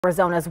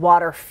Arizona's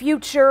water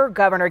future.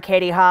 Governor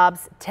Katie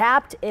Hobbs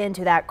tapped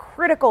into that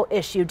critical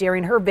issue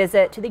during her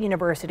visit to the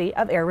University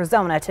of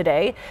Arizona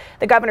today.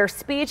 The governor's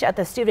speech at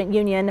the student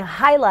union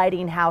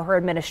highlighting how her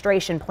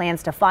administration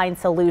plans to find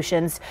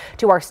solutions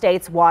to our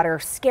state's water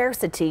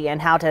scarcity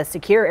and how to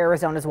secure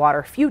Arizona's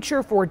water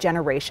future for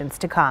generations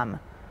to come.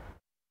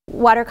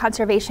 Water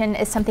conservation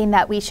is something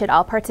that we should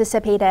all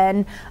participate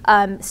in.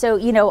 So,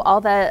 you know, all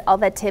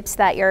the tips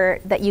that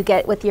you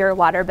get with your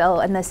water bill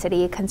in the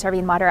city,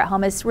 conserving water at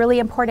home is really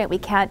important. We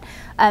can't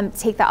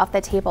take that off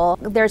the table.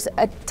 There's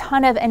a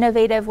ton of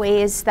innovative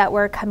ways that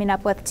we're coming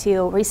up with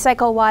to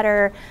recycle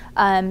water,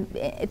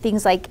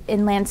 things like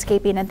in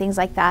landscaping and things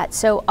like that.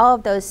 So all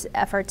of those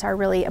efforts are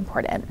really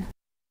important.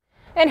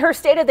 In her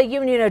State of the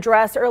Union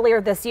address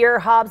earlier this year,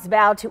 Hobbs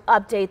vowed to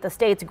update the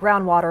state's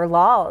groundwater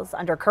laws.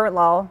 Under current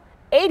law,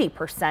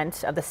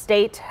 80% of the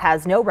state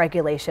has no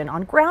regulation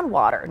on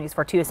groundwater. News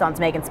 4 Tucson's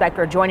Megan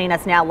Spector joining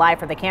us now live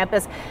from the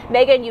campus.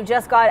 Megan, you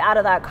just got out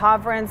of that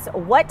conference.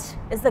 What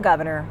is the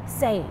governor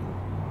saying?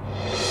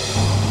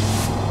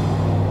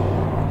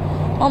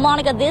 Well,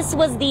 Monica, this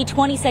was the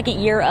 22nd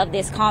year of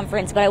this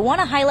conference, but I want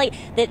to highlight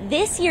that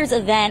this year's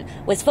event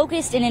was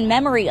focused in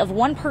memory of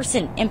one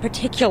person in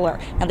particular.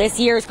 Now, this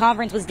year's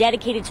conference was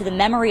dedicated to the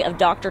memory of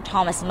Dr.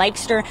 Thomas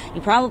Meixter.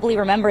 You probably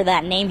remember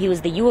that name. He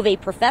was the U of A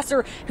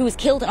professor who was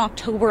killed in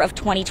October of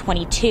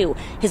 2022.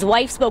 His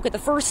wife spoke at the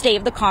first day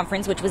of the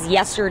conference, which was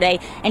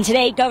yesterday, and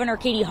today Governor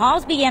Katie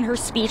Hobbs began her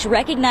speech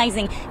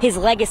recognizing his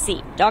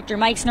legacy. Dr.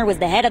 Meixter was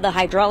the head of the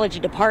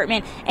hydrology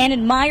department and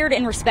admired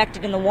and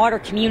respected in the water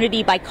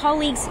community by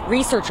colleagues,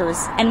 researchers,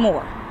 and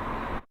more.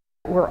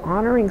 We're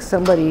honoring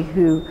somebody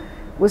who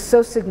was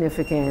so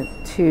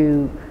significant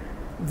to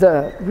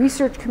the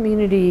research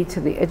community, to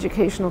the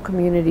educational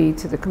community,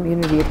 to the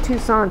community of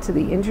Tucson, to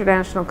the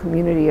international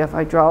community of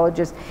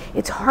hydrologists.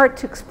 It's hard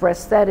to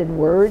express that in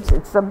words.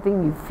 It's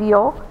something you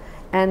feel,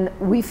 and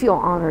we feel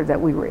honored that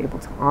we were able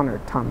to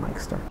honor Tom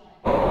Meixter.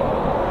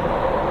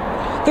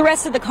 The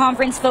rest of the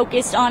conference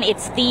focused on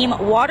its theme,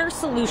 Water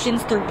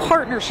Solutions Through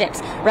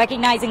Partnerships,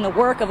 recognizing the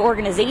work of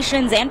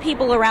organizations and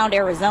people around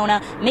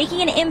Arizona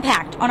making an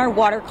impact on our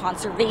water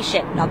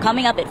conservation. Now,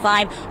 coming up at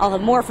 5, I'll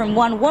have more from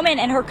one woman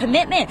and her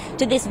commitment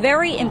to this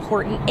very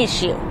important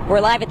issue.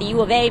 We're live at the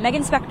U of A.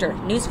 Megan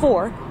Spector, News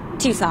 4,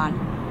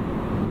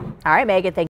 Tucson. All right, Megan, thank you.